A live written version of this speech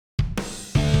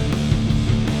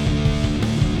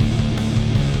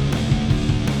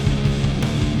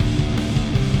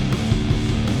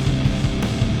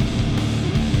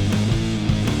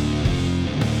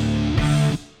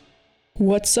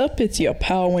What's up? It's your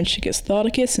pal Winchicus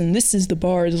Thoticus, and this is The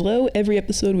Bar is Low. Every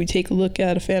episode we take a look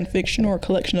at a fanfiction or a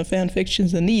collection of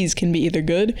fanfictions, and these can be either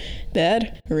good,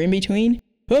 bad, or in between.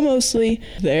 But mostly,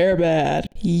 they're bad.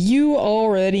 You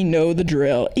already know the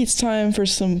drill. It's time for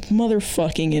some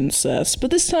motherfucking incest.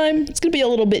 But this time, it's gonna be a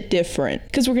little bit different,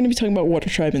 because we're gonna be talking about Water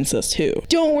Tribe incest too.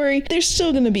 Don't worry, there's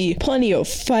still gonna be plenty of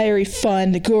fiery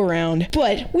fun to go around,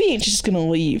 but we ain't just gonna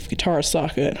leave Guitar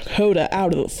Sokka and Hoda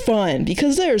out of the fun,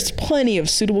 because there's plenty of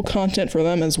suitable content for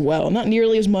them as well. Not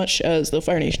nearly as much as the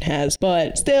Fire Nation has,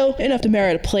 but still enough to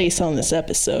merit a place on this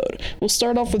episode. We'll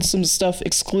start off with some stuff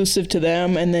exclusive to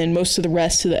them, and then most of the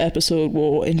rest of the episode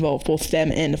will involve both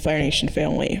them and the Fire Nation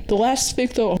family. The last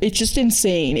fic though, it's just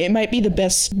insane. It might be the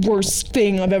worst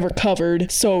thing I've ever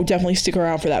covered, so definitely stick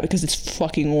around for that because it's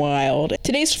fucking wild.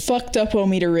 Today's fucked up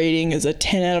meter rating is a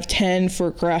 10 out of 10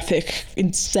 for graphic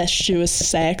incestuous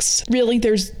sex. Really,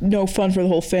 there's no fun for the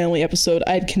whole family episode.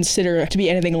 I'd consider it to be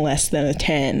anything less than a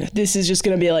 10. This is just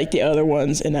gonna be like the other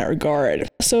ones in that regard.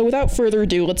 So without further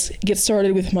ado, let's get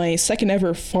started with my second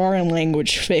ever foreign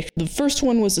language fic. The first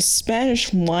one was a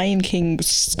Spanish Lion King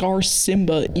Scar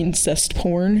Simba incest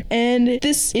porn, and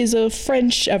this is a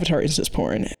French Avatar incest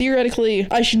porn. Theoretically,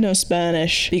 I should know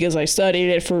Spanish because I studied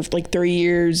it for like 3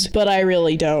 years, but I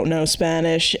really don't know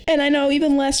Spanish, and I know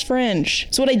even less French.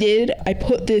 So what I did, I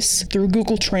put this through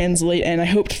Google Translate, and I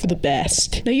hoped for the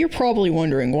best. Now you're probably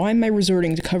wondering, why am I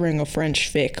resorting to covering a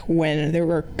French fic when there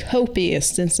are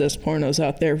copious incest pornos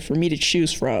out there for me to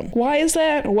choose from? Why is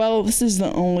that? Well, this is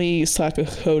the only Sokka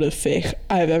Hoda fic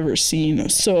I've ever seen,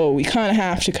 so we kind of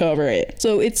have to cover it.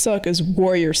 So it's Sokka's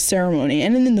warrior ceremony,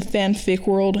 and then in the fanfic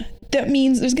world, that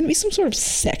means there's gonna be some sort of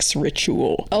sex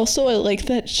ritual. Also, I like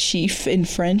that chief in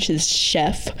French is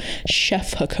Chef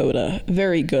Hakoda.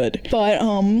 Very good. But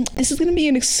this is gonna be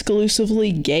an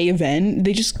exclusively gay event.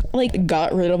 They just like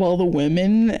got rid of all the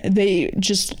women. They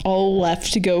just all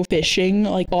left to go fishing,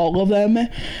 like all of them.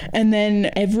 And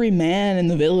then every man in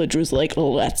the village was like,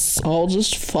 let's all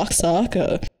just fuck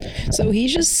Sokka. So he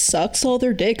just sucks all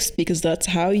their dicks because that's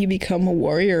how you become a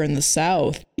warrior in the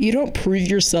South. You don't prove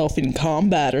yourself in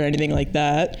combat or anything like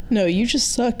that. No, you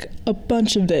just suck a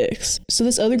bunch of dicks. So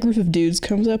this other group of dudes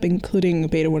comes up, including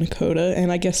Beta 1 Coda,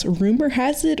 and I guess rumor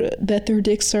has it that their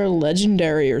dicks are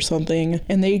legendary or something,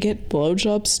 and they get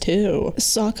blowjobs too.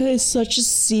 Sokka is such a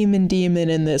semen demon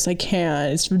in this. I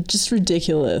can't. It's just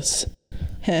ridiculous.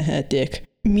 Heh dick.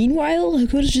 Meanwhile,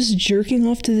 Hakoda's just jerking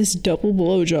off to this double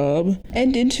blowjob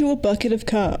and into a bucket of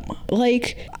cum.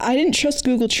 Like, I didn't trust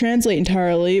Google Translate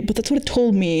entirely, but that's what it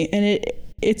told me, and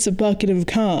it's a bucket of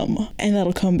cum, and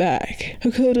that'll come back.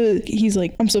 Hakoda, he's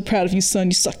like, I'm so proud of you, son,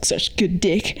 you suck such good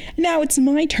dick. Now it's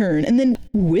my turn. And then,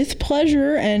 with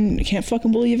pleasure, and I can't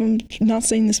fucking believe I'm not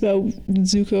saying this about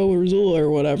Zuko or Zula or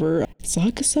whatever,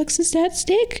 Sokka sucks his dad's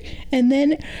dick, and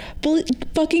then,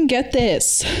 fucking get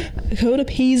this, Hakoda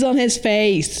pees on his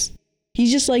face.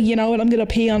 He's just like, you know what, I'm gonna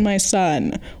pee on my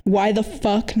son. Why the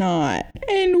fuck not?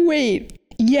 And wait,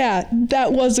 yeah,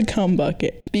 that was a cum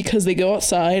bucket, because they go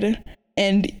outside,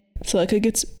 and Sokka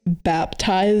gets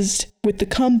baptized with the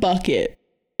cum bucket.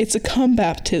 It's a cum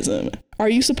baptism. Are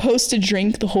you supposed to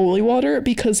drink the holy water?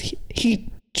 Because he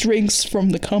drinks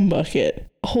from the cum bucket.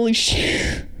 Holy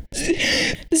shit.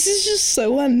 This is just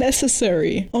so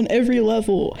unnecessary on every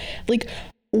level. Like,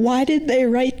 why did they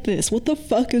write this? What the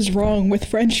fuck is wrong with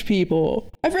French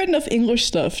people? I've read enough English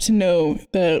stuff to know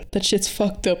that shit's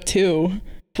fucked up too.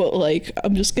 But like,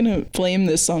 I'm just gonna blame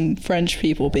this on French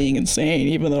people being insane,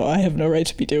 even though I have no right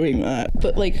to be doing that.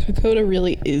 But like, Hakoda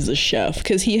really is a chef,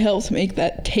 because he helped make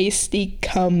that tasty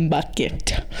cum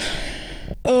bucket.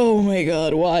 Oh my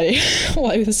god, why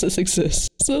does this exist?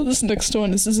 So this next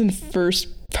one, this is in first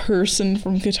person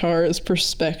from Katara's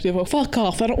perspective. Oh, fuck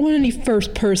off, I don't want any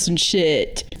first person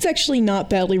shit. It's actually not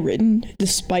badly written,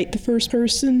 despite the first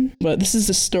person, but this is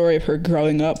the story of her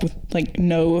growing up with like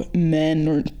no men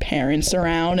or parents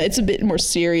around. It's a bit more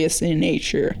serious in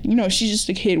nature. You know, she's just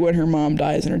a kid when her mom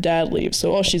dies and her dad leaves,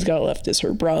 so all she's got left is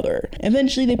her brother.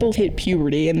 Eventually they both hit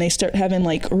puberty and they start having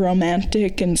like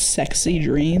romantic and sexy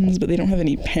dreams, but they don't have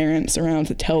any parents around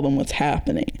to tell them what's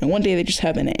happening. And one day they just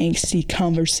have an angsty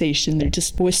conversation. They're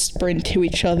just whispering to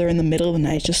each other in the middle of the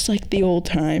night, just like the old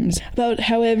times, about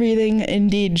how everything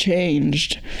indeed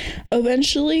changed.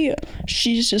 Eventually,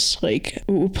 she's just like,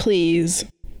 "Ooh, please,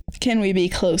 can we be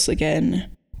close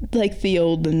again? Like the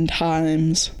olden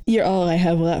times. You're all I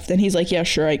have left." And he's like, "Yeah,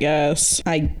 sure, I guess,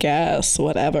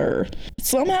 whatever."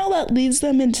 Somehow that leads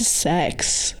them into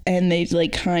sex, and they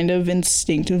like kind of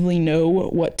instinctively know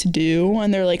what to do,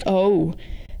 and they're like, "Oh,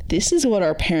 this is what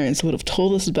our parents would have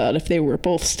told us about if they were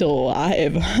both still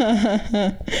alive."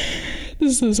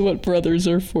 This is what brothers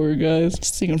are for, guys.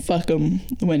 So you can fuck them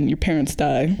when your parents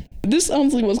die. This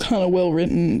honestly was kind of well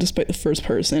written despite the first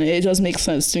person. It does make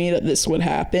sense to me that this would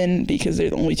happen because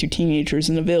they're the only two teenagers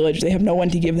in the village. They have no one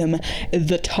to give them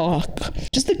the talk.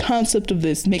 Just the concept of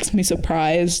this makes me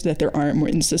surprised that there aren't more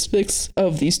incest fics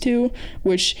of these two,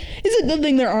 which is a good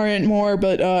thing there aren't more,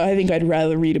 but I think I'd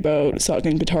rather read about Sokka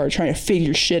and Katara trying to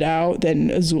figure shit out than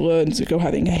Azula and Zuko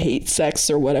having hate sex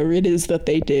or whatever it is that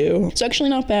they do. It's actually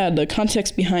not bad. The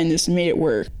context behind this made it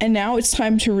work. And now it's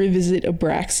time to revisit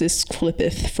Abraxas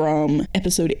Clippeth from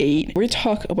episode 8. We're going to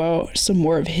talk about some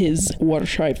more of his Water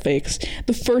Tribe fics.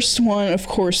 The first one, of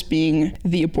course, being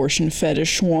the abortion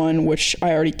fetish one, which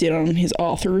I already did on his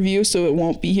author review, so it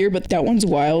won't be here, but that one's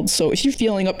wild. So if you're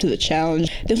feeling up to the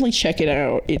challenge, definitely check it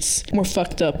out. It's more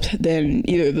fucked up than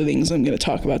either of the things I'm going to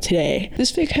talk about today.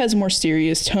 This fic has a more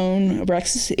serious tone.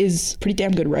 Abraxas is a pretty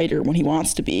damn good writer when he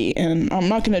wants to be, and I'm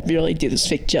not going to really do this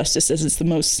fic justice as it's the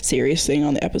most serious thing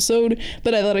on the episode,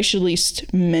 but I thought I should at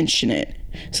least mention it.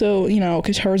 So,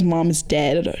 Katara's mom is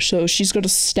dead, so she's going to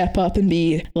step up and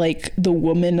be, like, the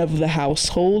woman of the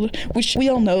household, which we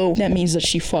all know that means that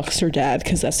she fucks her dad,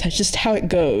 because that's just how it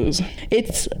goes.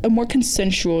 It's a more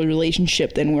consensual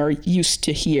relationship than we're used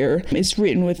to here. It's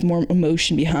written with more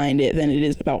emotion behind it than it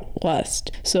is about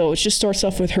lust. So it just starts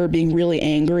off with her being really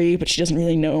angry, but she doesn't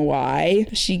really know why.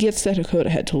 She gets that Hakoda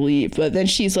had to leave, but then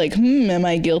she's like, am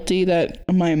I guilty that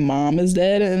my mom is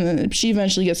dead? And then she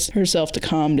eventually gets herself to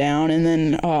calm down, and then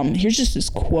here's just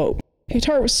this quote.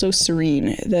 Katara was so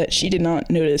serene that she did not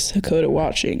notice Hakoda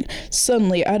watching.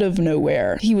 Suddenly, out of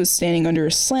nowhere, he was standing under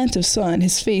a slant of sun.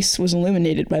 His face was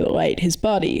illuminated by the light. His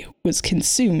body was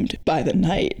consumed by the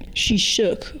night. She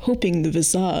shook, hoping the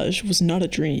visage was not a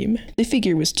dream. The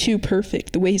figure was too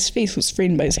perfect, the way his face was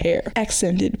framed by his hair,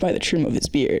 accented by the trim of his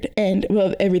beard, and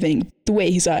above everything, the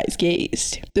way his eyes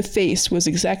gazed. The face was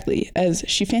exactly as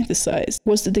she fantasized.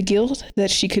 Was it the guilt that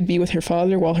she could be with her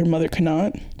father while her mother could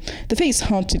not? The face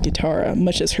haunted Katara,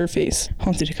 much as her face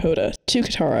haunted Hakoda. To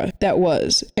Katara, that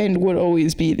was, and would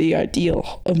always be, the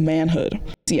ideal of manhood.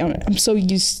 See, I'm so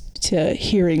used to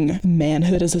hearing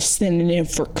manhood as a synonym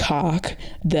for cock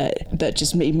that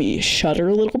just made me shudder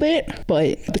a little bit,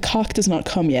 but the cock does not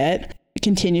come yet. It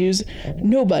continues,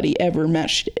 nobody ever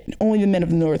matched it. Only the men of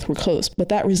the north were close, but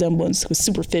that resemblance was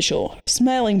superficial.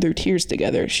 Smiling through tears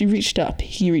together, she reached up,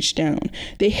 he reached down.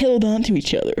 They held on to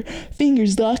each other,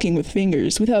 fingers locking with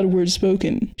fingers, without a word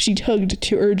spoken. She tugged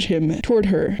to urge him toward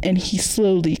her, and he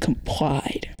slowly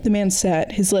complied. The man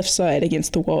sat, his left side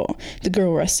against the wall. The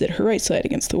girl rested, her right side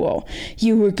against the wall.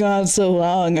 You were gone so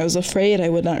long, I was afraid I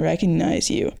would not recognize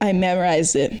you. I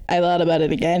memorized it. I thought about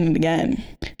it again and again.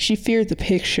 She feared the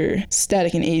picture,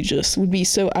 static and ageless, would be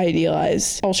so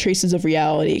idealized, all traces of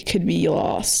reality could be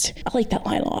lost. I like that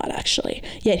line a lot, actually.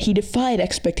 Yet he defied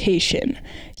expectation.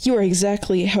 You are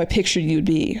exactly how I pictured you would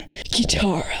be.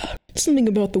 Katara. Something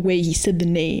about the way he said the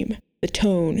name, the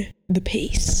tone, the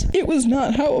pace. It was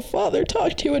not how a father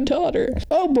talked to a daughter.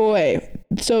 Oh boy.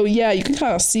 So yeah, you can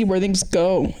kind of see where things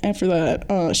go after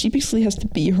that. She basically has to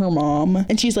be her mom.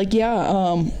 And she's like,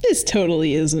 this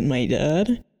totally isn't my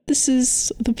dad. This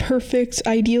is the perfect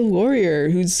ideal warrior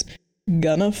who's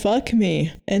gonna fuck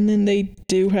me. And then they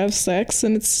do have sex,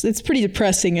 and it's pretty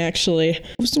depressing, actually.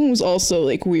 This one was also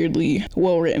like weirdly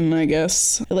well written, I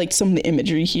guess. I liked some of the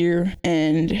imagery here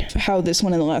and how this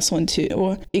one and the last one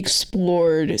too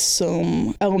explored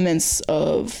some elements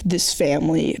of this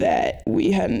family that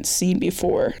we hadn't seen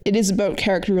before. It is about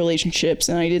character relationships,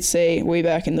 and I did say way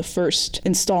back in the first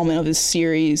installment of this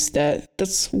series that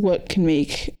that's what can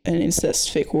make an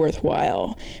incest fic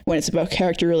worthwhile, when it's about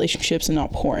character relationships and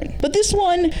not porn. But this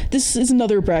is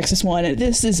another Abraxas one.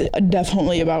 This is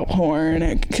definitely about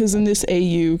porn, because in this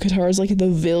AU, Katara's like the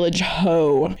village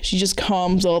hoe. She just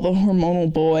calms all the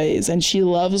hormonal boys, and she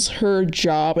loves her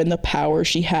job and the power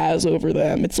she has over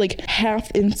them. It's like half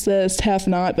incest, half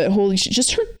not, but holy shit,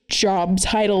 just her job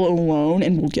title alone,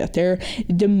 and we'll get there,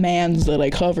 demands that I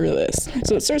cover this.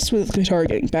 So it starts with Katara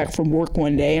getting back from work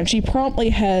one day, and she promptly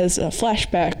has a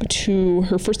flashback to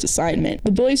her first assignment.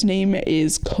 The boy's name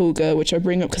is Koga, which I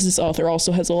bring up because this author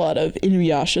also has a lot of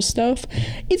Inuyasha stuff.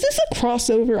 Is this a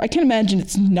crossover? I can imagine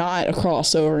it's not a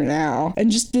crossover now.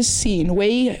 And just this scene,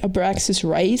 way Abraxas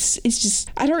writes, it's just,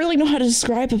 I don't really know how to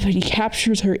describe it, but he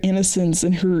captures her innocence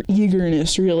and her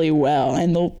eagerness really well,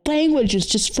 and the language is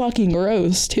just fucking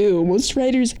gross too. Most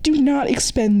writers do not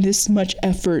expend this much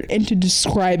effort into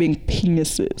describing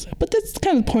penises, but that's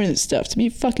kind of the point of this stuff, to be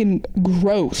fucking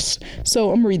gross.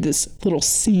 So I'm gonna read this little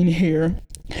scene here.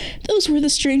 Those were the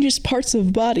strangest parts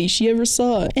of body she ever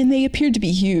saw, and they appeared to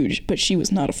be huge, but she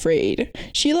was not afraid.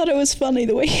 She thought it was funny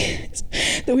the way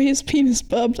his penis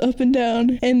bobbed up and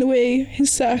down, and the way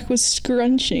his sack was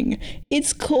scrunching.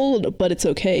 It's cold, but it's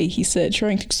okay, he said,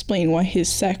 trying to explain why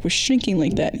his sack was shrinking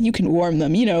like that. You can warm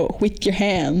them, with your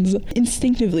hands.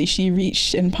 Instinctively, she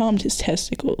reached and palmed his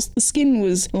testicles. The skin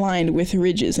was lined with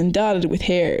ridges and dotted with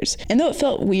hairs, and though it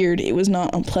felt weird, it was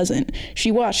not unpleasant.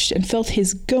 She watched and felt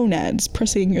his gonads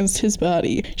pressing against his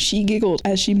body. She giggled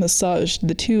as she massaged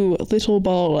the two little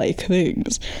ball-like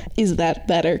things. Is that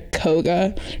better,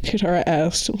 Koga? Katara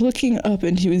asked, looking up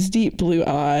into his deep blue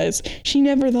eyes. She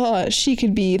never thought she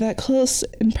could be that close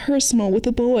and personal with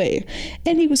a boy,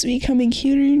 and he was becoming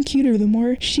cuter and cuter the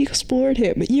more she explored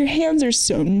him. Your hands are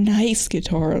so nice,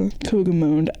 Katara, Koga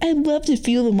moaned. I'd love to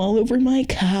feel them all over my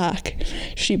cock.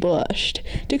 She blushed.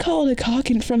 To call it a cock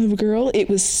in front of a girl, it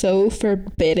was so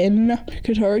forbidden.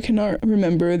 Katara could not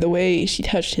remember the way she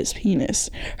touched his penis.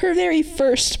 Her very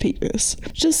first penis.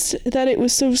 Just that it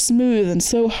was so smooth and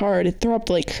so hard it throbbed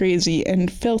like crazy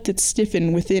and felt it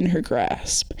stiffen within her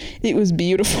grasp. It was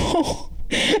beautiful.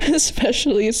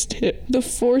 Especially his tip, the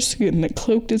foreskin that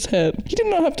cloaked his head. He did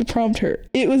not have to prompt her.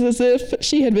 It was as if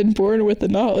she had been born with the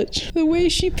knowledge. The way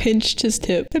she pinched his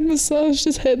tip and massaged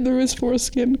his head through his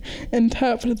foreskin and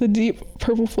tapped the deep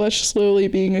purple flesh slowly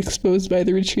being exposed by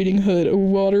the retreating hood,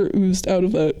 water oozed out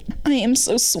of it. I am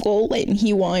so swollen,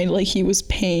 he whined like he was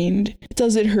pained.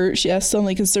 Does it hurt? She asked,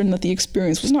 suddenly concerned that the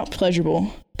experience was not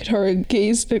pleasurable. Katara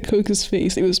gazed at Koga's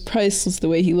face. It was priceless the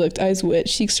way he looked, eyes wet,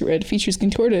 cheeks red, features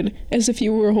contorted, as if he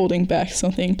were holding back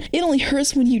something. It only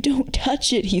hurts when you don't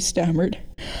touch it, he stammered.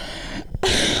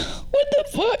 What the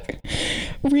fuck?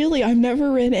 Really, I've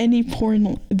never read any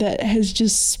porn that has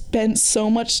just spent so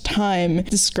much time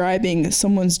describing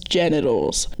someone's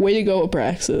genitals. Way to go,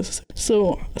 Abraxas.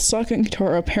 So, Sokka and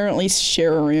Katara apparently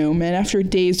share a room, and after a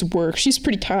day's work, she's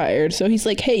pretty tired, so he's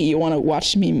like, hey, you want to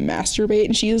watch me masturbate?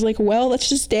 And she's like, well, that's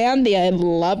just dandy, I'd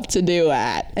love to do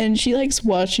that. And she likes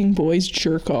watching boys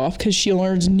jerk off, because she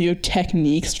learns new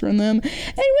techniques from them,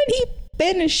 and when he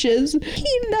finishes,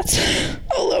 he nuts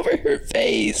all over her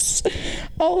face.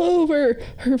 All over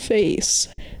her face.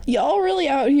 Y'all really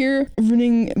out here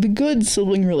ruining the good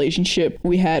sibling relationship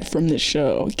we had from this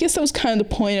show. I guess that was kind of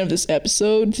the point of this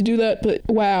episode, to do that, but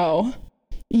wow.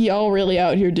 Y'all really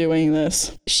out here doing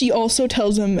this. She also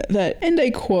tells him that, and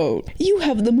I quote, you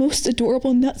have the most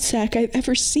adorable nutsack I've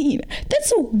ever seen.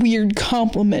 That's a weird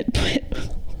compliment, but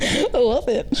I love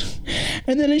it.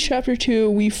 And then in chapter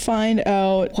 2, we find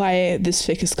out why this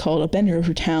fic is called a bender of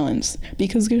her talents.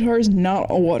 Because Katara is not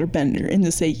a water bender in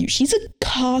this AU. She's a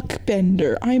cock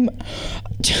bender. I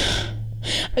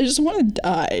just want to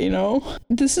die,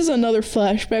 This is another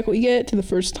flashback we get to the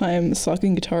first time Sokka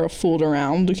and Katara fooled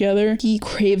around together. He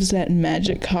craves that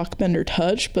magic cockbender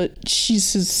touch, but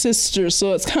she's his sister,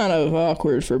 so it's kind of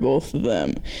awkward for both of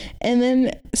them. And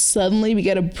then suddenly we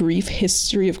get a brief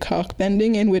history of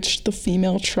cockbending in which the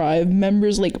female tribe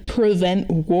members prevent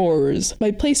wars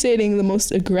by placating the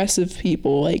most aggressive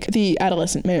people, like the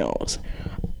adolescent males.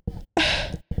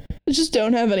 I just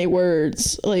don't have any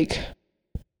words.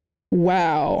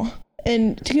 Wow.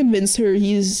 And to convince her,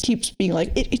 he keeps being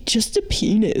like, it's just a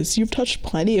penis. You've touched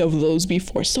plenty of those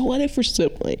before, so let it for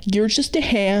simply. You're just a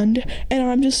hand, and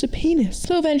I'm just a penis.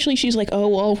 So eventually she's like,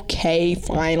 oh, okay,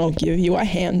 fine, I'll give you a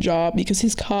hand job, because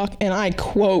his cock, and I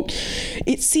quote,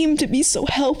 it seemed to be so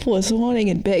helpless, wanting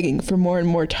and begging for more and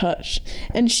more touch.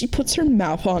 And she puts her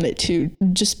mouth on it too,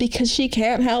 just because she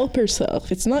can't help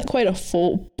herself. It's not quite a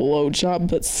full blowjob,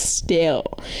 but still.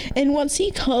 And once he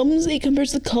comes, it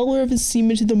compares the color of his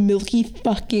semen to the milky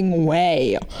fucking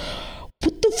way.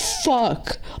 What the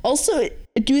fuck? Also,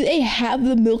 do they have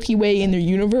the Milky Way in their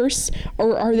universe?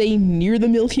 Or are they near the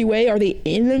Milky Way? Are they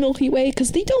in the Milky Way?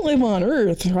 Because they don't live on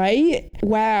Earth, right?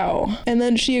 Wow. And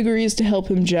then she agrees to help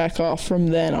him jack off from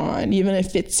then on, even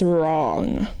if it's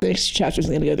wrong. The next chapter is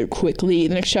going together quickly.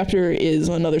 The next chapter is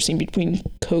another scene between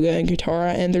Koga and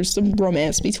Katara, and there's some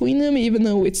romance between them, even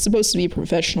though it's supposed to be a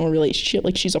professional relationship,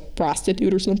 like she's a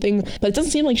prostitute or something. But it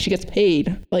doesn't seem like she gets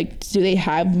paid. Do they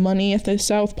have money at the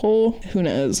South Pole? Who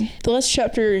knows? The last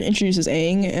chapter introduces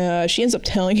Aang. She ends up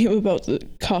telling him about the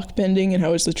cockbending and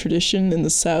how it's the tradition in the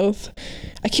South.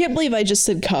 I can't believe I just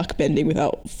said cockbending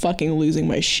without fucking losing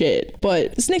my shit.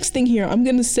 But this next thing here, I'm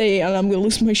gonna say, and I'm gonna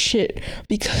lose my shit,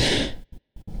 because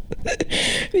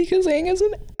Aang has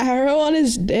an arrow on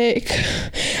his dick.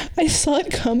 I saw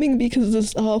it coming because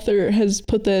this author has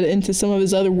put that into some of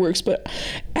his other works, but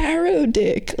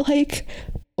arrowdick,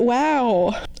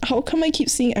 wow. How come I keep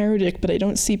seeing arrowdick, but I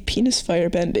don't see penis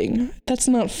firebending? That's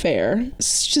not fair.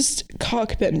 It's just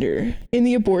cockbender. In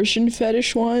the abortion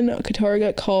fetish one, Katara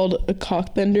got called a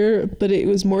cockbender, but it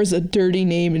was more as a dirty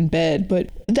name in bed, but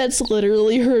that's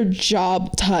literally her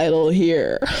job title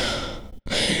here.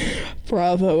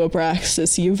 Bravo,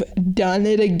 Abraxas, you've done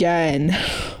it again.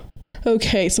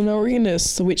 Okay, so now we're gonna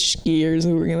switch gears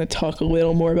and we're gonna talk a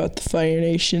little more about the Fire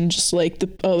Nation, just like the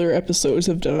other episodes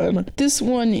have done. This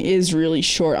one is really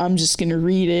short. I'm just gonna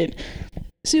read it.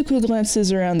 Zuko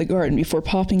glances around the garden before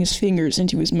popping his fingers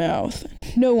into his mouth.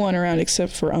 No one around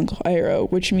except for Uncle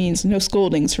Iroh, which means no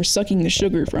scoldings for sucking the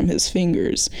sugar from his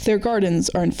fingers. Their gardens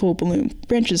are in full bloom.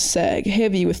 Branches sag,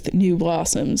 heavy with new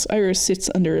blossoms. Iroh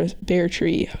sits under a bare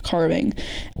tree, carving.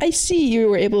 I see you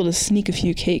were able to sneak a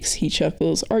few cakes, he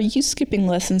chuckles. Are you skipping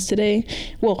lessons today?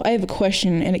 Well, I have a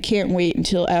question, and it can't wait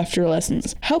until after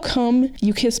lessons. How come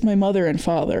you kissed my mother and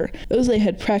father? Ozai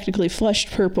had practically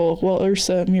flushed purple, while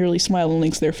Ursa merely smiled and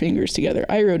links their fingers together.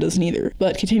 Iroh does neither,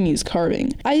 but continues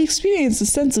carving. I experience a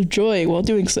sense of joy while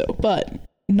doing so, but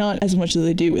not as much as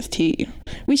I do with tea.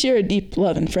 We share a deep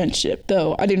love and friendship,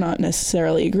 though I do not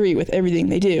necessarily agree with everything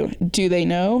they do. Do they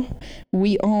know?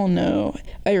 We all know.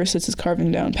 Iroh sets his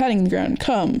carving down, patting the ground.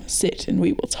 Come, sit, and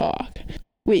we will talk.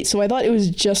 Wait, so I thought it was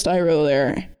just Iroh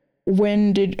there.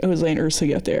 When did Ozai and Ursa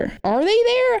get there? Are they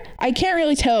there? I can't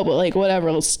really tell, but like,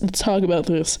 whatever, let's talk about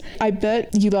this. I bet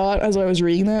you thought, as I was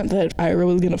reading that Iroh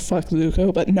was gonna fuck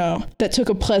Zuko, but no. That took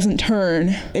a pleasant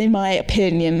turn, in my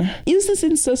opinion. Is this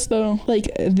incest, though?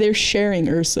 Like, they're sharing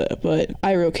Ursa, but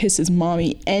Iroh kisses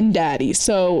mommy and daddy,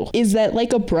 so is that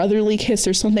like a brotherly kiss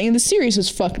or something? And the series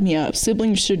has fucked me up.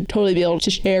 Siblings should totally be able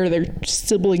to share their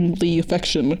siblingly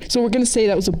affection. So we're gonna say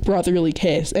that was a brotherly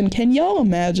kiss. And can y'all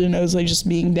imagine Ozai just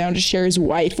being down to share his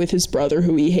wife with his brother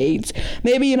who he hates,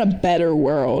 maybe in a better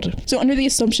world? So under the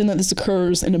assumption that this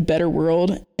occurs in a better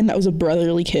world and that was a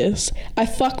brotherly kiss, I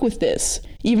fuck with this,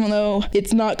 even though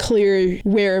it's not clear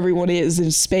where everyone is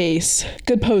in space.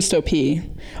 Good post, OP.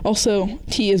 Also,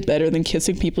 tea is better than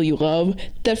kissing people you love.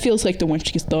 That feels like the When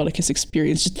She Gets Thought a Kiss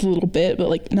experience, just a little bit, but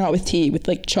like not with tea, with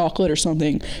like chocolate or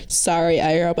something. Sorry,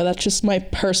 Iroh, but that's just my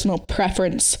personal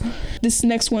preference. This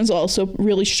next one's also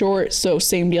really short, so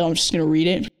same deal, I'm just gonna read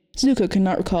it. Zuko could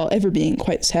not recall ever being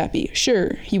quite as happy.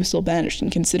 Sure, he was still banished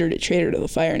and considered a traitor to the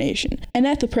Fire Nation. And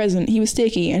at the present, he was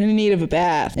sticky and in need of a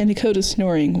bath, and Dakota's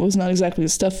snoring was not exactly the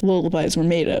stuff lullabies were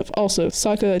made of. Also,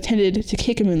 Sokka tended to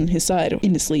kick him in his side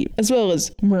into sleep, as well as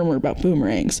murmur about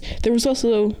boomerangs. There was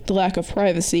also the lack of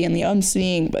privacy and the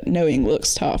unseeing but knowing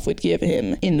looks Toph would give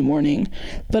him in the morning.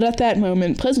 But at that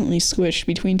moment, pleasantly squished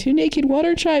between two naked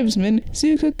water tribesmen,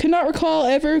 Zuko could not recall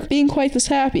ever being quite this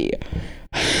happy.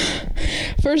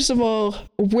 First of all,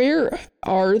 where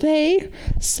are they?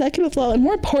 Second of all, and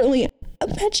more importantly,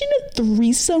 imagine a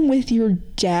threesome with your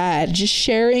dad. Just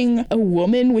sharing a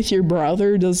woman with your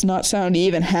brother does not sound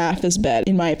even half as bad,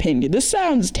 in my opinion. This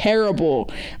sounds terrible.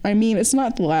 I mean, it's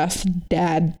not the last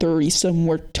dad threesome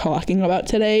we're talking about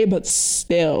today, but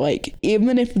still, like,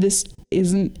 even if this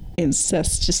isn't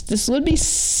incest, just this would be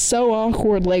so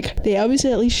awkward. Like, they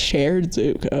obviously at least shared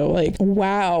Zuko. Like,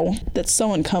 wow, that's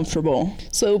so uncomfortable.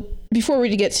 So before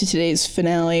we get to today's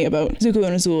finale about Zuko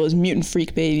and Azula's mutant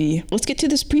freak baby, let's get to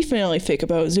this pre-finale fic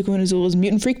about Zuko and Azula's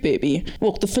mutant freak baby.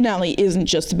 Well, the finale isn't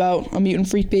just about a mutant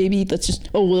freak baby, that's just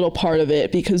a little part of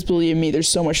it, because believe me, there's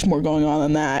so much more going on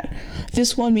than that.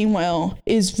 This one, meanwhile,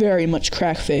 is very much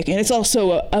crack fic, and it's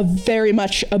also a very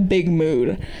much a big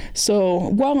mood. So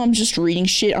while I'm just reading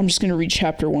shit, I'm just gonna read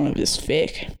chapter 1 of this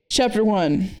fic. Chapter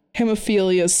 1,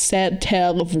 Hemophilia's sad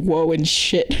tale of woe and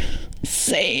shit.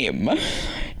 Same.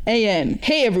 AN.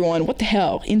 Hey everyone, what the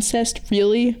hell? Incest?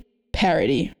 Really?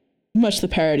 Parody. Much the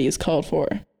parody is called for.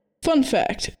 Fun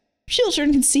fact.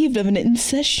 Children conceived of an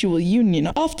incestual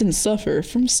union often suffer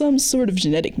from some sort of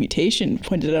genetic mutation,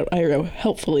 pointed out Iroh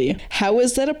helpfully. How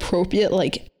is that appropriate,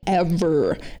 like,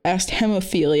 ever? Asked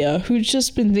Hemophilia, who'd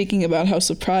just been thinking about how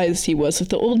surprised he was that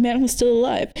the old man was still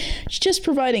alive. Just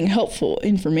providing helpful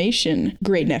information,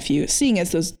 great nephew, seeing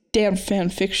as those damn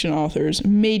fanfiction authors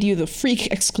made you the freak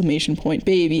exclamation point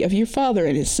baby of your father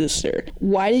and his sister.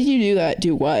 Why did you do that?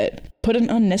 Do what? Put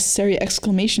an unnecessary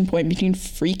exclamation point between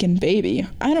freak and baby.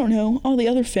 I don't know, all the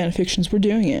other fanfictions were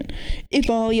doing it. If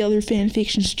all the other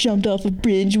fanfictions jumped off a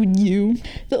bridge, would you?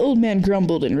 The old man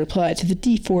grumbled in reply to the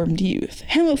deformed youth.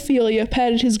 Hemophilia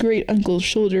patted his great-uncle's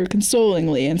shoulder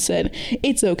consolingly and said,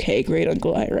 "It's okay,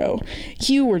 great-uncle Iroh.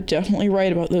 You were definitely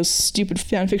right about those stupid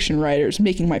fanfiction writers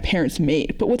making my parents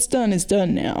mate, but what's done is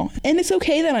done now. And it's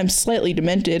okay that I'm slightly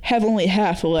demented, have only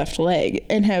half a left leg,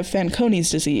 and have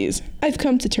Fanconi's disease. I've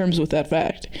come to terms with that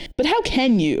fact. But how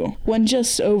can you, when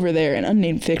just over there in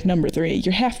unnamed fic number 3,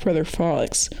 your half-brother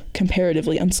frolics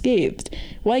comparatively unscathed?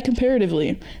 Why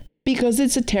comparatively? Because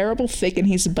it's a terrible fic and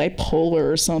he's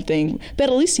bipolar or something,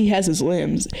 but at least he has his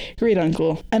limbs. Great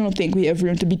uncle. I don't think we have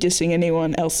room to be dissing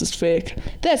anyone else's fic.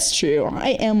 That's true. I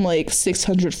am like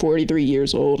 643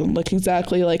 years old and look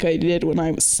exactly like I did when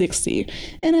I was 60.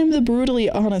 And I'm the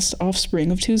brutally honest offspring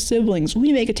of 2 siblings.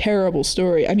 We make a terrible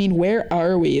story. I mean, where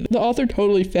are we? The author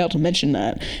totally failed to mention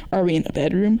that. Are we in a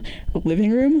bedroom? A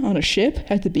living room? On a ship?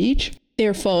 At the beach?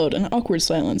 There followed an awkward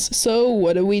silence. So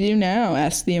what do we do now?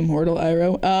 Asked the immortal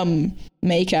Iroh.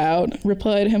 Make out,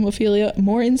 replied Hemophilia.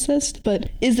 More incest? But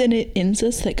isn't it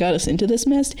incest that got us into this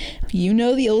mess? You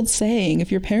know the old saying,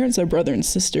 if your parents are brother and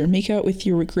sister, make out with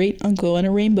your great uncle and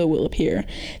a rainbow will appear.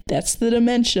 That's the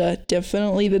dementia.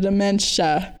 Definitely the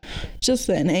dementia. Just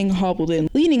then, Aang hobbled in,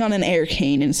 leaning on an air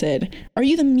cane, and said, Are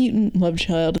you the mutant love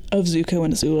child of Zuko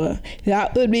and Azula?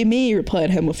 That would be me,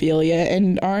 replied Hemophilia.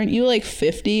 And aren't you like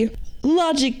 50?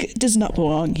 Logic does not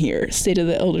belong here, stated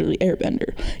the elderly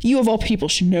airbender. You of all people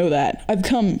should know that. I've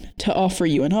come to offer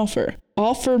you an offer.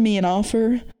 Offer me an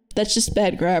offer? That's just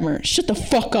bad grammar. Shut the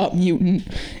fuck up, mutant.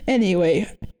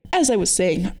 Anyway, as I was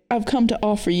saying, I've come to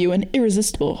offer you an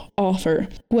irresistible offer.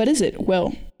 What is it?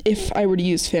 Well, if I were to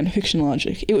use fanfiction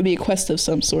logic, it would be a quest of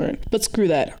some sort. But screw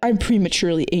that. I'm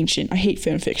prematurely ancient. I hate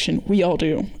fanfiction. We all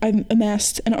do. I've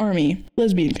amassed an army.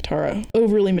 Lesbian Katara.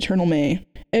 Overly maternal May.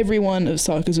 Every one of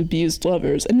Sokka's abused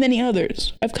lovers, and many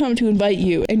others. I've come to invite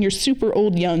you and your super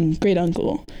old young great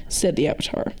uncle, said the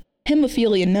Avatar.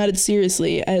 Hemophilia nodded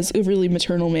seriously as overly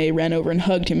maternal May ran over and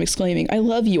hugged him, exclaiming, I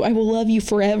love you. I will love you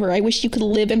forever. I wish you could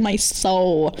live in my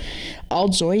soul. I'll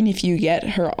join if you get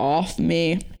her off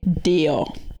me.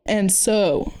 Deal. And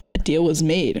so, a deal was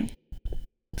made.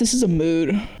 This is a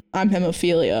mood. I'm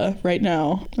Hemophilia right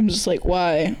now. I'm just like,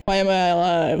 why? Why am I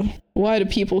alive? Why do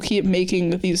people keep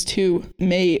making these two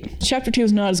mate? Chapter 2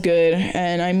 is not as good,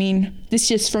 and I mean, this is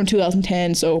just from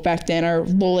 2010, so back then our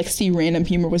LOLXC random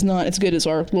humor was not as good as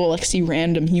our LOLXC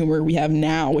random humor we have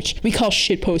now, which we call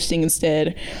shitposting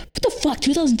instead. What the fuck?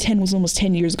 2010 was almost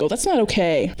 10 years ago. That's not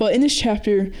okay. But in this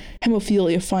chapter,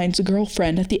 Hemophilia finds a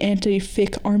girlfriend at the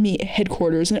anti-fic army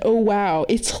headquarters, and oh wow,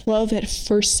 it's love at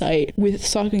first sight with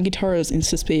Sokka and Katara's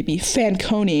incest baby,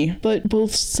 Fanconi. But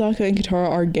both Sokka and Katara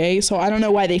are gay, so I don't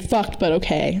know why they fucked, but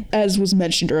okay. As was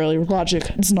mentioned earlier, logic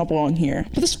does not belong here.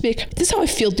 But this is how I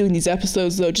feel doing these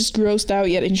episodes though, just grossed out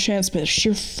yet entranced by the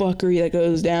sheer fuckery that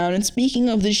goes down. And speaking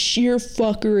of the sheer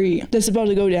fuckery that's about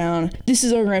to go down, this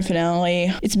is our grand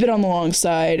finale. It's a bit on the long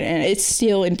side, and it's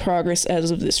still in progress as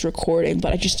of this recording,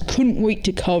 but I just couldn't wait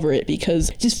to cover it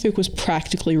because this fic was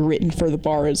practically written for the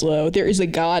bar is low. There is a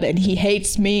god and he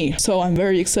hates me, so I'm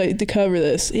very excited to cover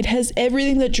this. It has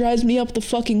everything that drives me up the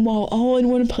fucking wall all in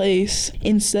one place.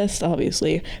 Incest,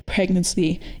 obviously,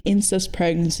 pregnancy, incest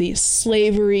pregnancy,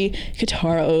 slavery,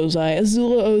 Katara Ozai,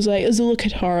 Azula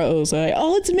Katara Ozai.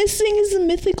 All it's missing is the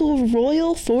mythical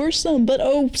royal foursome, but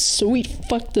oh sweet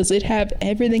fuck does it have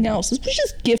everything else. This was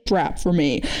just gift wrap for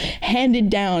me, handed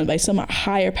down by some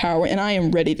higher power, and I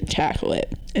am ready to tackle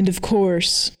it. And of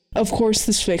course,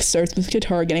 this fic starts with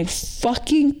Katara getting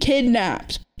fucking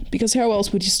kidnapped. Because how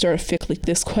else would you start a fic like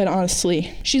this, quite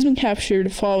honestly? She's been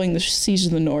captured following the siege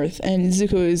of the north, and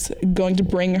Zuko is going to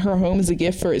bring her home as a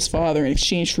gift for his father in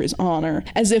exchange for his honor,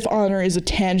 as if honor is a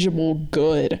tangible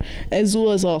good.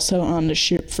 Azula is also on the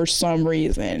ship for some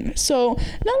reason. So,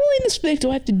 not only in this fic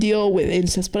do I have to deal with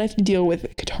incest, but I have to deal with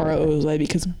Katara Ozai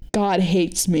because God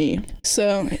hates me.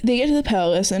 So, they get to the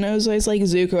palace, and Ozai's like,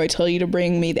 Zuko, I tell you to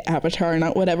bring me the Avatar,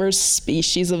 not whatever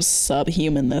species of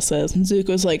subhuman this is. And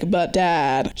Zuko's like, but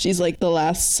Dad, she's like the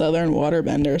last southern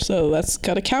waterbender, so that's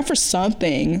gotta count for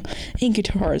something. And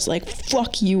Katara's like,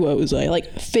 fuck you, Ozai.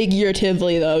 Like,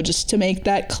 figuratively, though, just to make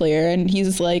that clear. And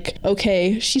he's like,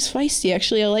 okay, she's feisty.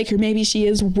 Actually, I like her. Maybe she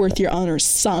is worth your honor,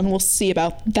 son. We'll see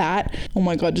about that. Oh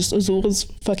my god, just Azula's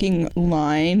fucking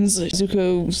lines.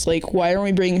 Zuko's like, why aren't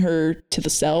we bringing her to the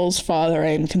cells? Father,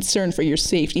 I'm concerned for your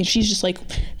safety. And she's just like,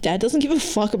 Dad doesn't give a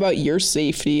fuck about your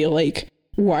safety. Like,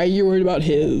 why are you worried about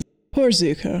his? Poor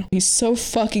Zuko. He's so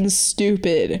fucking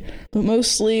stupid. But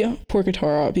mostly poor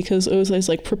Katara, because Ozai's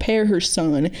like, prepare her,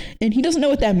 son. And he doesn't know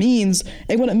what that means.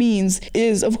 And what it means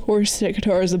is, of course, that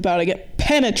Katara is about to get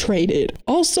penetrated.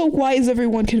 Also, why is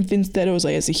everyone convinced that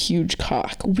Ozai has a huge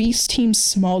cock? We team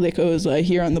small dick Ozai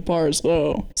here on the bars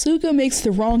low. Zuko makes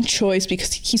the wrong choice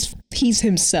because he's He's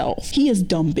himself. He has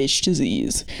dumb bitch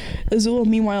disease. Azula,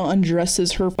 meanwhile,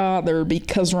 undresses her father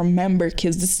because remember,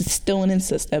 kids, this is still an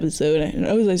incest episode. And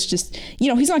Ozai's just,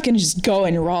 he's not going to just go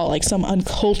in raw like some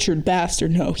uncultured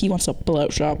bastard. No, he wants a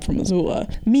blowjob from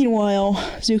Azula. Meanwhile,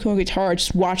 Zuko and Katara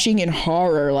just watching in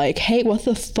horror like, hey, what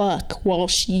the fuck? While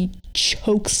she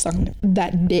chokes on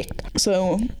that dick.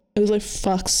 So Ozai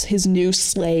fucks his new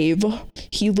slave.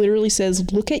 He literally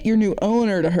says, look at your new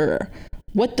owner to her.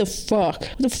 What the fuck?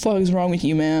 What the fuck is wrong with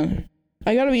you, man?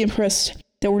 I gotta be impressed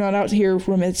that we're not out here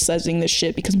romanticizing this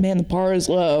shit because, man, the bar is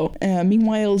low.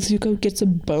 Meanwhile, Zuko gets a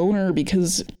boner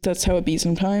because that's how it be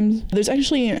sometimes. There's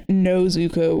actually no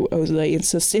Zuko Ozai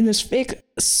incest in this fic,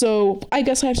 so I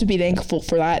guess I have to be thankful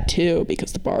for that too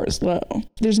because the bar is low.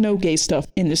 There's no gay stuff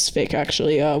in this fic,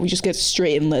 actually. We just get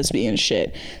straight and lesbian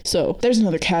shit. So there's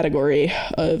another category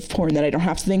of porn that I don't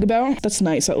have to think about. That's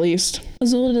nice, at least.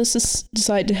 Azula does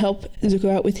decide to help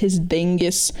Zuko out with his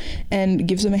dingus and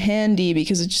gives him a handy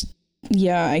because it's just,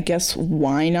 yeah, I guess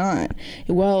why not?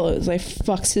 Well, Ozai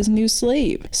fucks his new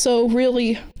slave. So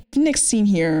really, the next scene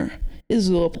here is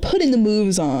Azula putting the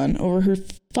moves on over her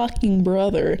fucking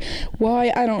brother. Why?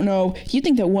 I don't know. You'd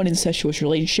think that one incestuous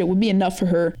relationship would be enough for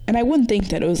her, and I wouldn't think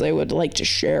that Ozai would like to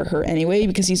share her anyway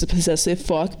because he's a possessive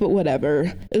fuck, but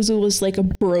whatever. Azula's like a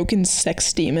broken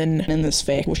sex demon in this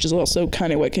fic, which is also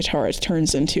kind of what Katara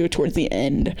turns into towards the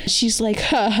end. She's like,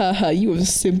 ha ha ha, you have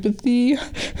sympathy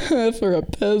for a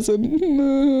peasant.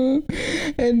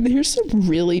 And here's some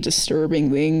really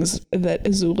disturbing things that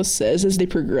Azula says as they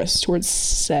progress towards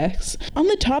sex. On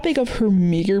the topic of her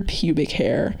meager pubic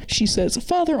hair, she says,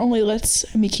 father only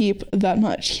lets me keep that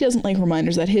much. He doesn't like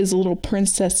reminders that his little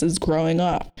princess is growing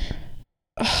up.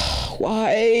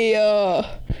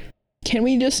 Why? Can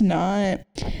we just not?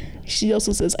 She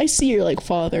also says, I see you're like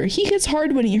father. He hits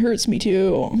hard when he hurts me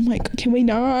too. I'm like, can we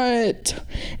not?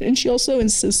 And she also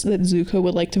insists that Zuko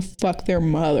would like to fuck their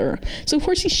mother. So of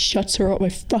course he shuts her up by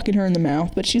fucking her in the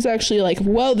mouth, but she's actually like,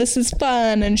 whoa, this is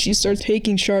fun. And she starts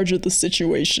taking charge of the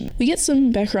situation. We get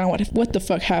some background on what the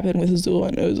fuck happened with Azula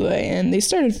and Ozai, and they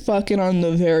started fucking on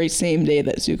the very same day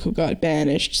that Zuko got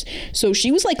banished. So she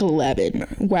was like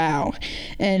 11. Wow.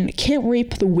 And can't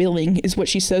rape the willing is what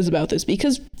she says about this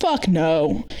because fuck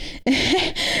no.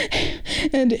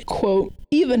 And, quote,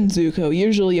 even Zuko,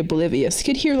 usually oblivious,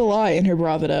 could hear the lie in her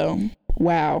bravado.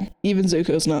 Wow, even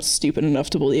Zuko's not stupid enough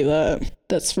to believe that.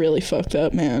 That's really fucked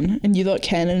up, man. And you thought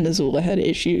Ken and Azula had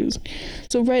issues.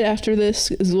 So right after this,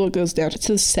 Azula goes down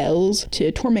to the cells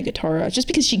to torment Katara just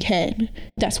because she can.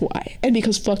 That's why. And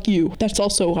because fuck you. That's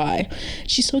also why.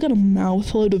 She's still got a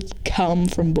mouthload of cum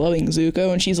from blowing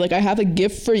Zuko, and she's like, I have a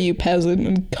gift for you, peasant,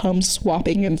 and cum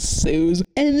swapping ensues.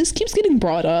 And this keeps getting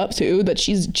brought up, too, that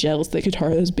she's jealous that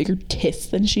Katara has bigger tits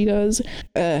than she does.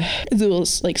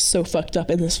 Azula's, like, so fucked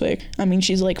up in this fic. I mean,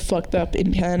 she's, like, fucked up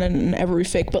in canon and every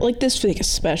fic, but, like, this fic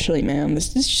especially, man.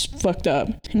 This is just fucked up.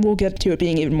 And we'll get to it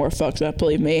being even more fucked up,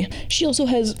 believe me. She also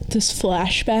has this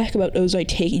flashback about Ozai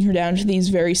taking her down to these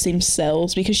very same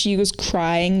cells because she was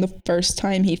crying the first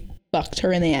time he fucked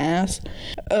her in the ass.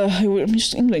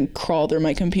 I'm gonna crawl through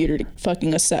my computer to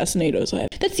fucking assassinate Ozai.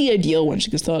 That's the ideal one she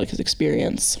gets thought of his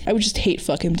experience. I would just hate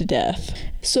fuck him to death.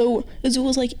 So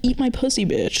Azula's like, eat my pussy,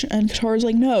 bitch. And Katara's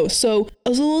like, no. So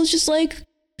Azula's just like,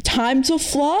 time to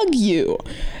flog you.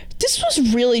 This fic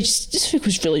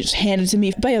was really just handed to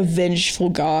me by a vengeful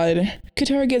god.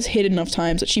 Katara gets hit enough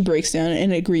times that she breaks down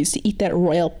and agrees to eat that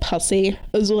royal pussy.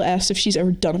 Azula asks if she's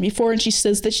ever done it before, and she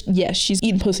says that yes, she's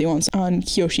eaten pussy once on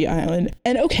Kyoshi Island.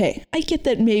 And okay, I get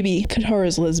that maybe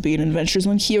Katara's lesbian adventures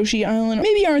on Kyoshi Island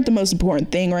maybe aren't the most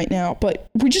important thing right now, but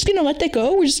we're just gonna let that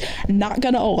go? We're just not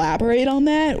gonna elaborate on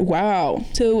that? Wow.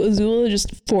 So Azula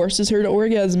just forces her to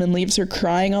orgasm and leaves her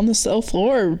crying on the cell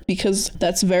floor because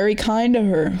that's very kind of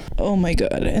her. Oh my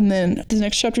god. And then the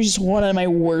next chapter is just one of my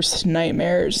worst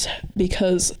nightmares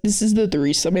because this is the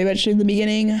threesome I mentioned in the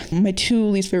beginning. My two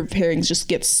least favorite pairings just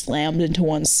get slammed into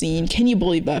one scene. Can you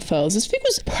believe that, fellas? This fic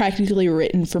was practically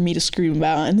written for me to scream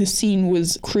about, and this scene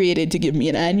was created to give me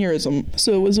an aneurysm.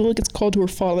 So Azula gets called to her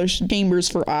father's chambers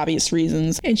for obvious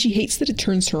reasons, and she hates that it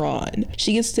turns her on.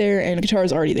 She gets there, and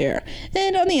Katara's already there.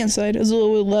 And on the inside,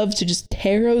 Azula would love to just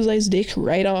tear Ozai's dick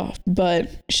right off, but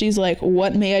she's like,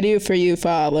 what may I do for you,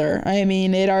 father? I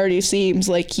mean, it already seems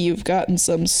like you've gotten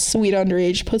some sweet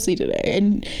underage pussy today.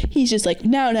 And he's just like,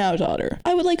 now, daughter.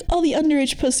 I would like all the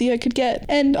underage pussy I could get,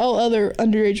 and all other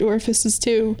underage orifices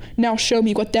too. Now show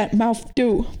me what that mouth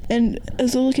do. And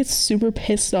Azula gets super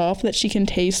pissed off that she can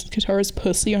taste Katara's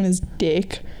pussy on his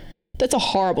dick. That's a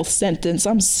horrible sentence.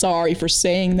 I'm sorry for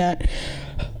saying that.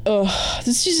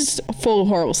 This is just full of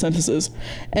horrible sentences.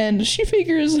 And she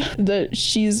figures that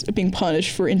she's being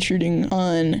punished for intruding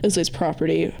on Uzo's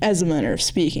property, as a manner of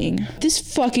speaking. This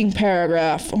fucking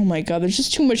paragraph, oh my god, there's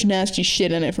just too much nasty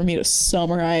shit in it for me to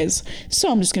summarize,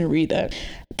 so I'm just gonna read that.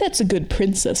 "That's a good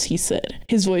princess," he said,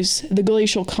 his voice the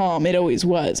glacial calm it always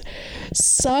was.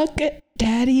 "Suck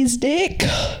Daddy's dick.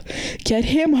 Get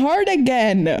him hard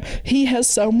again. He has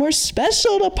somewhere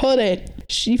special to put it."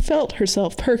 She felt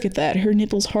herself perk at that. Her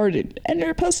nipples hardened, and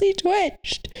her pussy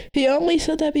twitched. He only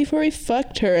said that before he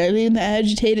fucked her, and in the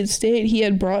agitated state he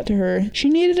had brought to her, she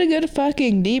needed a good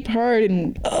fucking, deep hard,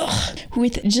 and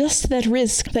with just that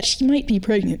risk that she might be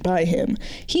pregnant by him.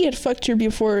 He had fucked her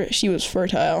before she was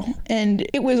fertile, and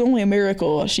it was only a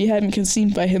miracle she hadn't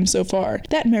conceived by him so far.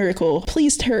 That miracle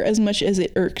pleased her as much as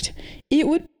it irked. It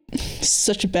would...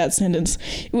 Such a bad sentence.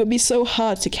 It would be so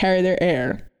hot to carry their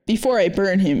air. Before I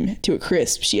burn him to a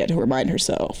crisp, she had to remind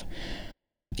herself.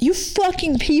 You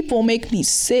fucking people make me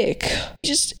sick.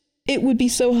 It would be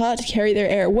so hot to carry their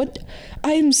air. What?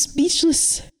 I am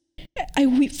speechless. I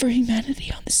weep for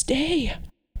humanity on this day.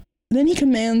 Then he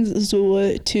commands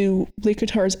Azula to lick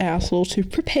Qatar's asshole to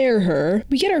prepare her.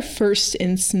 We get our first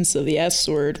instance of the S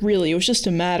word. Really, it was just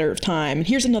a matter of time. And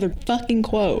here's another fucking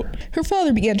quote. Her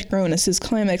father began to groan as his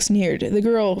climax neared. The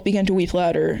girl began to weep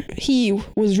louder. He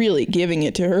was really giving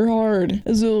it to her hard.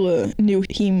 Azula knew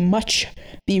he must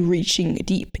be reaching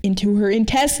deep into her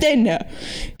intestine.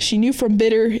 She knew from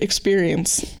bitter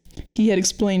experience. He had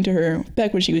explained to her,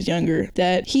 back when she was younger,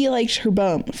 that he liked her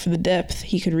bum for the depth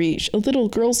he could reach. A little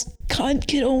girl's cunt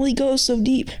could only go so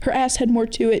deep. Her ass had more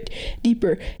to it,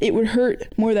 deeper. It would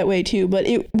hurt more that way too, but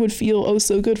it would feel oh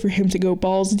so good for him to go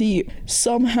balls deep.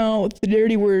 Somehow, the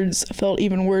dirty words felt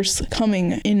even worse,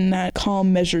 coming in that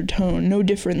calm, measured tone, no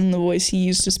different than the voice he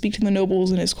used to speak to the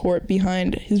nobles in his court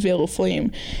behind his veil of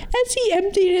flame. As he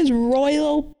emptied his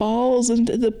royal balls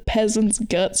into the peasant's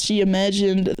guts, she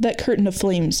imagined that curtain of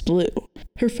flames blue.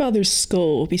 Her father's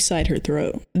skull beside her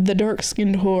throat, the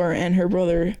dark-skinned whore and her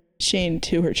brother chained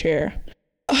to her chair.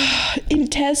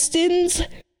 Intestines?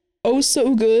 Oh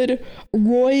so good.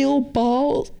 Royal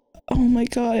balls? Oh my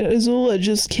god, Azula,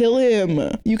 just kill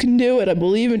him. You can do it, I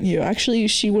believe in you. Actually,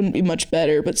 she wouldn't be much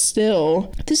better, but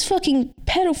still. This fucking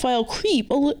pedophile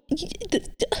creep, a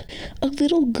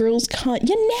little girl's cunt.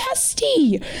 You're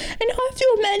nasty! And now I have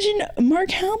to imagine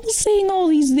Mark Hamill saying all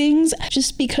these things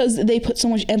just because they put so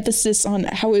much emphasis on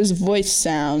how his voice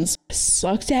sounds.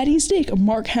 Suck Daddy's dick,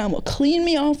 Mark Hamill. Clean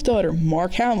me off, daughter.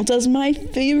 Mark Hamill. Does my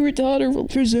favorite daughter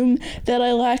presume that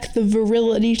I lack the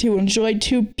virility to enjoy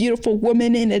two beautiful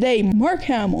women in a day? Mark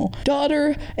Hamill.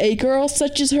 Daughter, a girl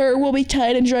such as her will be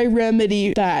tight and dry.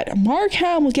 Remedy that. Mark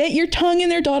Hamill. Get your tongue in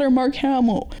there, daughter. Mark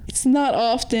Hamill. It's not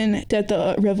often that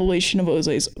the revelation of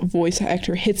Oze's voice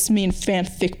actor hits me in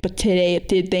fanfic, but today it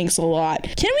did. Thanks a lot.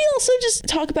 Can we also just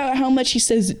talk about how much he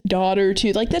says daughter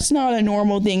too? Like, that's not a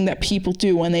normal thing that people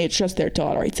do when they address their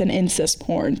daughter. It's an incest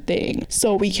porn thing.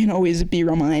 So we can always be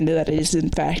reminded that it is in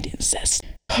fact incest.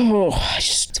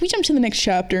 We jump to the next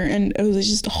chapter, and it was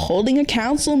just holding a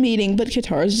council meeting, but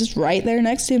Qatar's just right there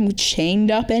next to him,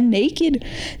 chained up and naked.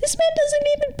 This man doesn't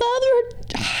even bother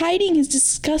hiding his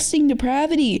disgusting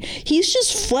depravity. He's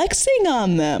just flexing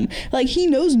on them. Like, he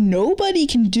knows nobody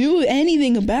can do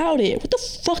anything about it. What the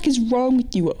fuck is wrong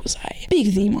with you, Ozai?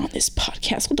 Big theme on this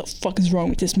podcast. What the fuck is wrong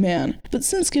with this man? But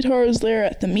since Qatar is there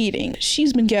at the meeting,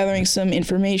 she's been gathering some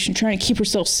information, trying to keep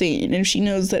herself sane, and she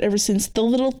knows that ever since the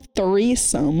little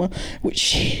threesome, which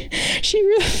she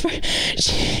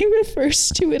refers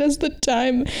to it as the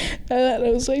time that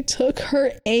Ozai took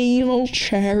her anal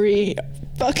cherry.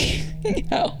 Fucking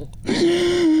hell.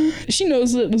 She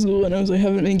knows that Azula and Ozai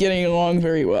haven't been getting along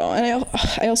very well. And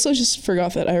I also just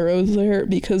forgot that Iroh was there,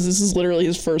 because this is literally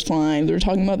his first line. They were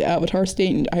talking about the Avatar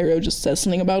state, and Iroh just says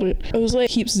something about it. Ozai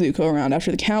keeps Zuko around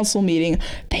after the council meeting.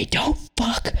 They don't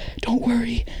fuck. Don't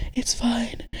worry. It's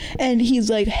fine. And he's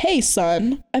like, hey,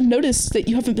 son, I've noticed that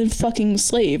you haven't been fucking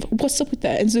Slave. What's up with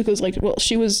that? And Zuko's like, well,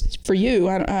 she was for you.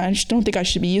 I just don't think I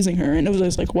should be using her. And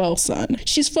Ozai's like, well, son,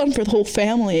 she's fun for the whole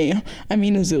family. I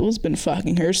mean, Azula's been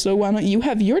fucking her, so why don't you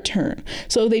have your turn?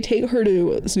 So they take her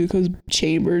to Zuko's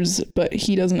chambers, but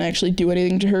he doesn't actually do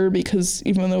anything to her, because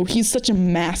even though he's such a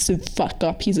massive fuck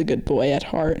up, he's a good boy at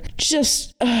heart.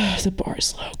 Just, the bar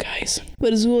is low, guys.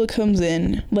 But Azula comes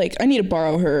in, like, I need to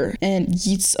borrow her, and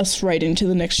yeets us right into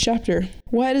the next chapter.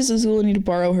 Why does Azula need to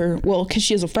borrow her? Well, because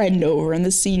she has a friend over, and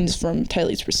this scene's from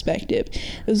Tylee's perspective.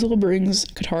 Azula brings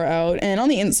Qatar out, and on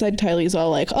the inside, Tylee's all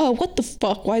like, oh, what the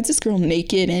fuck? Why is this girl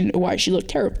naked, and why is she she looked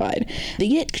terrified. They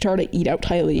get Katara to eat out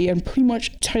Ty Lee, and pretty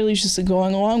much Ty Lee's just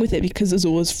going along with it because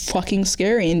Azula is fucking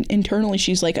scary, and internally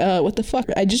she's like, what the fuck?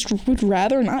 I just would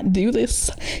rather not do this.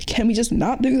 Can we just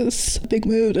not do this? Big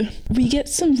mood. We get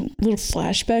some little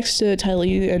flashbacks to Ty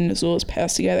Lee and Azula's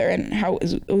past together, and how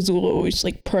Azula always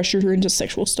like pressured her into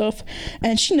sexual stuff,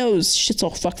 and she knows shit's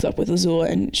all fucked up with Azula,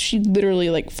 and she literally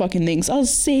like fucking thinks, I'll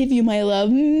save you, my love,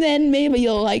 and then maybe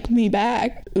you'll like me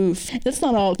back. Oof. That's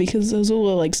not all, because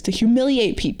Azula likes to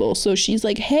humiliate people, so she's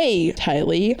like, hey, Ty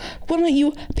Lee, why don't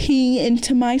you pee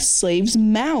into my slave's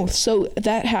mouth? So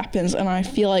that happens, and I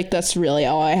feel like that's really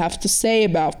all I have to say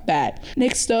about that.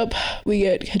 Next up, we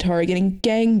get Katara getting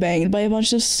gangbanged by a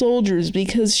bunch of soldiers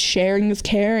because sharing is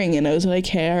caring, and Ozai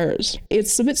cares.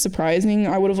 It's a bit surprising.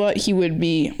 I would have thought he would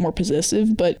be more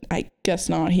possessive, but I guess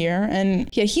not here. And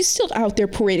yeah, he's still out there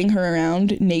parading her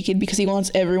around naked because he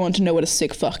wants everyone to know what a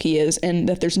sick fuck he is, and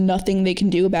that there's nothing they can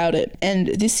do about it. And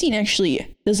this scene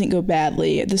actually doesn't go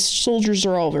badly. The soldiers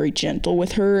are all very gentle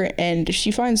with her, and she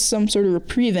finds some sort of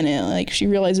reprieve in it. Like, she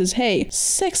realizes, hey,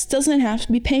 sex doesn't have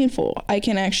to be painful. I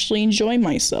can actually enjoy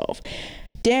myself.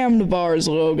 Damn, the bar is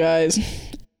low, guys.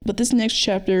 But this next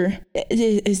chapter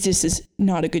is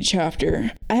not a good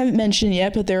chapter. I haven't mentioned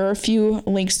yet, but there are a few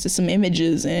links to some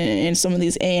images in some of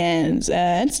these ANs.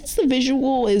 And since the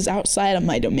visual is outside of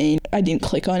my domain, I didn't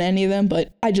click on any of them,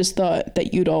 but I just thought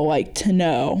that you'd all like to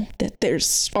know that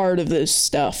there's art of this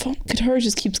stuff. Katara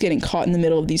just keeps getting caught in the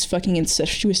middle of these fucking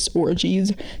incestuous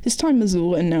orgies. This time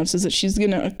Azula announces that she's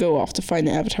gonna go off to find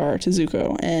the Avatar to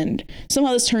Zuko, and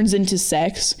somehow this turns into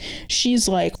sex. She's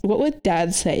like, what would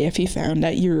Dad say if he found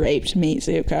out you raped me,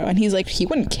 Zuko? And he's like, he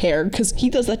wouldn't care because he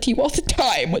does that to you all the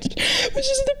time, which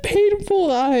is the painful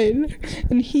line.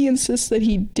 And he insists that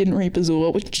he didn't rape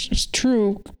Azula, which is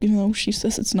true. You know, she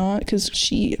says it's not because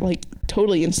she like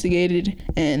totally instigated,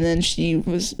 and then she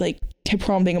was like kept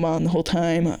prompting him on the whole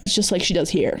time, just like she does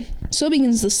here. So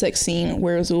begins the sex scene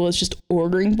where Azula is just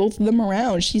ordering both of them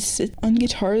around. She sits on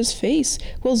Katara's face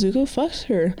while Zuko fucks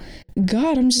her.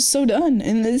 God, I'm just so done.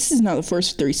 And this is not the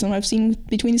first threesome I've seen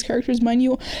between these characters, mind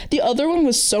you. The other one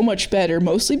was so much better,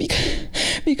 mostly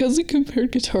because it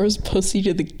compared Katara's pussy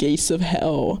to the gates of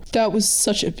hell. That was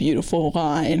such a beautiful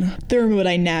line.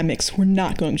 Thermodynamics were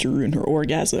not going to ruin her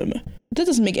orgasm. That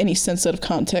doesn't make any sense out of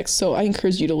context, so I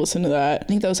encourage you to listen to that. I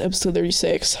think that was episode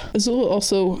 36. Azula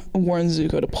also warns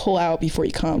Zuko to pull out before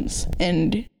he comes,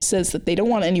 and says that they don't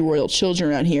want any royal children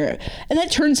around here. And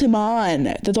that turns him on,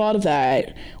 the thought of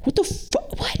that. What the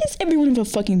fuck? Why does everyone have a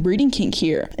fucking breeding kink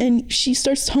here? And she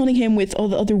starts taunting him with all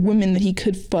the other women that he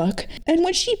could fuck. And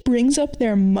when she brings up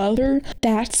their mother,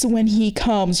 that's when he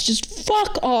comes. Just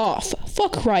fuck off.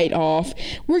 Fuck right off.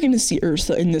 We're gonna see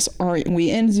Ursa in this, aren't we?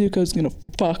 And Zuko's gonna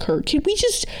fuck her. Can we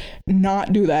just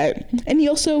not do that? And he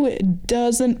also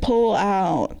doesn't pull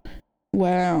out.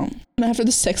 Wow. And after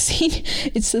the sex scene,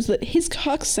 it says that his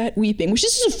cock sat weeping, which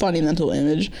is just a funny mental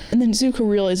image. And then Zuko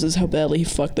realizes how badly he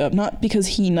fucked up, not because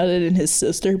he nutted in his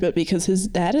sister, but because his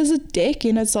dad is a dick,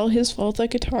 and it's all his fault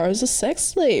that Katara is a sex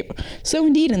slave. So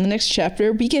indeed, in the next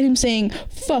chapter, we get him saying,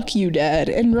 fuck you, Dad,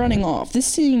 and running off. This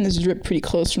scene is ripped pretty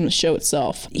close from the show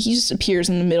itself. He just appears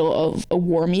in the middle of a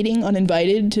war meeting,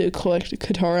 uninvited, to collect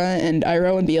Katara and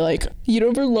Iroh and be like, you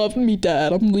never loved me,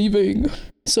 Dad, I'm leaving.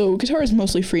 So Katara's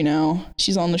mostly free now.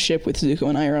 She's on the ship with Zuko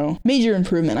and Iroh. Major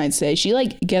improvement, I'd say. She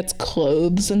like gets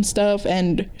clothes and stuff,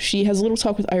 and she has a little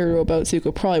talk with Iroh about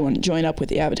Zuko probably wouldn't join up with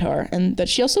the Avatar, and that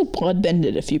she also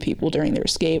bloodbended a few people during their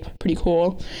escape. Pretty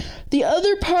cool. The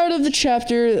other part of the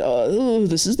chapter,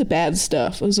 this is the bad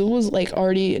stuff. Azula's like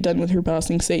already done with her Ba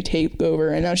Sing Se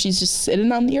takeover, and now she's just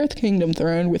sitting on the Earth Kingdom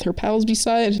throne with her pals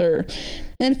beside her.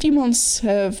 And a few months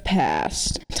have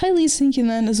passed. Ty Lee's thinking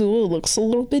that Azula looks a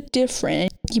little bit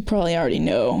different. You probably already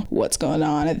know what's going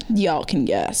on. Y'all can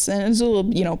guess. And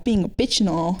Azula, you know, being a bitch and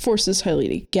all, forces Ty Lee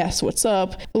to guess what's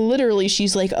up. Literally,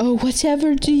 she's like, oh,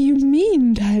 whatever do you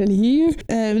mean, Ty Lee?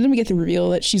 And then we get the reveal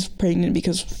that she's pregnant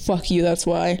because fuck you, that's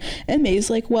why. And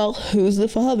May's like, well, who's the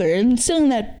father? And still in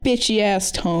that bitchy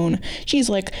ass tone, she's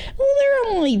like, well, there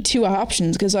are only two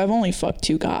options because I've only fucked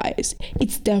two guys.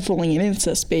 It's definitely an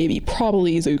incest baby,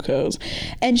 probably Zuko's.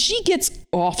 And she gets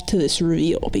off to this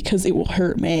reveal because it will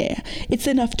hurt May. It's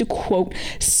enough to quote,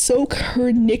 soak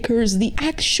her knickers, the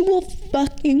actual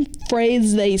fucking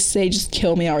phrase they say, just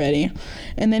kill me already.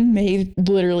 And then May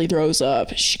literally throws up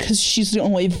because she's the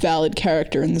only valid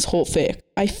character in this whole fic.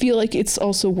 I feel like it's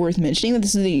also worth mentioning that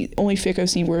this is the only fic I've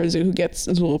seen where Zuko gets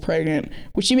Azula pregnant,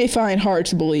 which you may find hard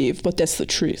to believe, but that's the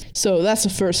truth. So that's a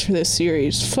first for this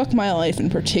series. Fuck my life in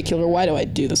particular. Why do I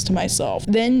do this to myself?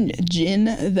 Then Jin,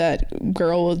 that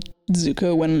girl with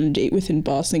Zuko went on a date with in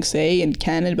Boston, say, in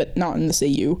canon, but not in this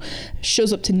AU,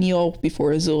 shows up to kneel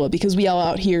before Azula because we all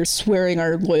out here swearing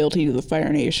our loyalty to the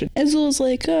Fire Nation. Azula's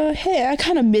like, hey, I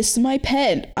kind of miss my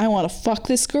pet. I want to fuck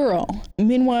this girl.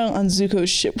 Meanwhile, on Zuko's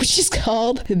ship, which is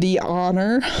called the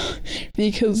Honor,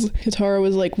 because Katara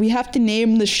was like, we have to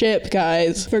name the ship,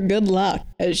 guys, for good luck.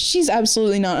 She's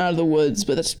absolutely not out of the woods,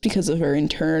 but that's because of her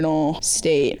internal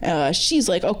state. She's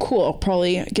like, oh, cool, I'll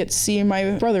probably get to see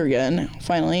my brother again,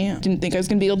 finally. Didn't think I was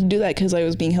going to be able to do that because I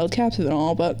was being held captive and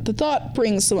all, but the thought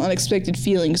brings some unexpected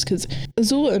feelings because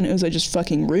Azula and Uza just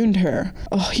fucking ruined her.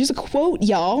 Oh, here's a quote,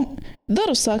 y'all. That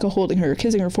Osaka holding her,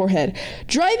 kissing her forehead,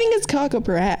 driving his cock up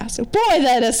her ass. Boy,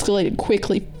 that escalated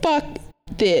quickly. Fuck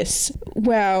this.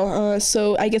 Wow,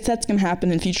 so I guess that's gonna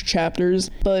happen in future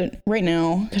chapters, but right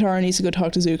now, Katara needs to go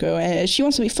talk to Zuko, and she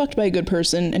wants to be fucked by a good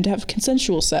person and to have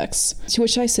consensual sex. To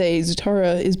which I say,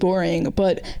 Zutara is boring,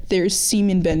 but there's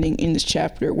semen bending in this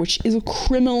chapter, which is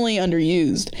criminally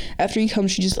underused. After he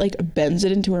comes, she just, like, bends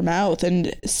it into her mouth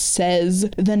and says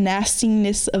the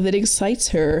nastiness of it excites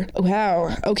her.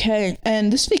 Wow, okay.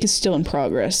 And this fic is still in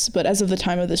progress, but as of the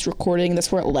time of this recording,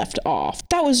 that's where it left off.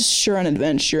 That was sure an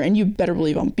adventure, and you better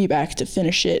believe I'll be back to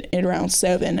finish it in round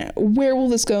 7. Where will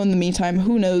this go in the meantime?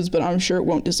 Who knows, but I'm sure it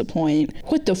won't disappoint.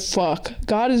 What the fuck?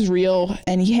 God is real,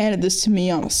 and he handed this to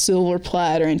me on a silver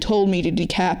platter and told me to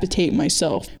decapitate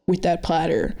myself with that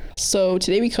platter. So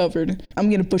today we covered, I'm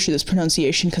gonna butcher this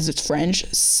pronunciation because it's French,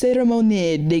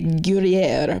 Cérémonie de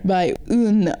Guerrière by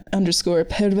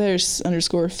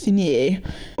un_perverse_finier.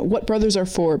 What Brothers Are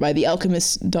For by The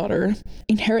Alchemist's Daughter.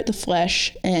 Inherit the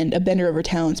Flesh and A Bender of Her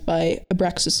Talents by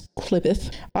Abraxas Clippeth.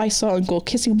 I Saw Uncle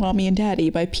Kissing Mommy and Daddy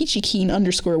by Peachy Keen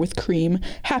 _ with cream.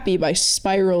 Happy by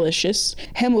Spiralicious.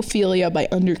 Hemophilia by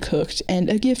Undercooked. And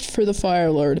A Gift for the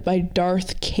Fire Lord by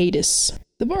Darth Cadis.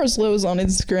 The Bar is Low is on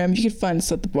Instagram. You can find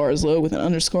us at The Bar is Low with an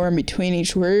underscore in between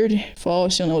each word. Follow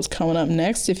us, you'll know what's coming up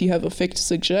next. If you have a fic to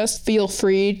suggest, feel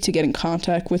free to get in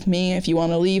contact with me. If you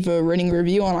want to leave a rating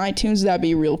review on iTunes, that'd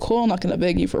be real cool. I'm not going to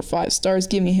beg you for 5 stars.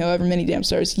 Give me however many damn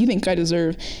stars you think I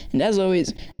deserve. And as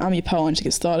always, I'm your pal,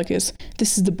 Anticus Thoticus.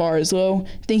 This is The Bar is Low.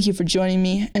 Thank you for joining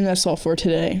me, and that's all for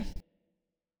today.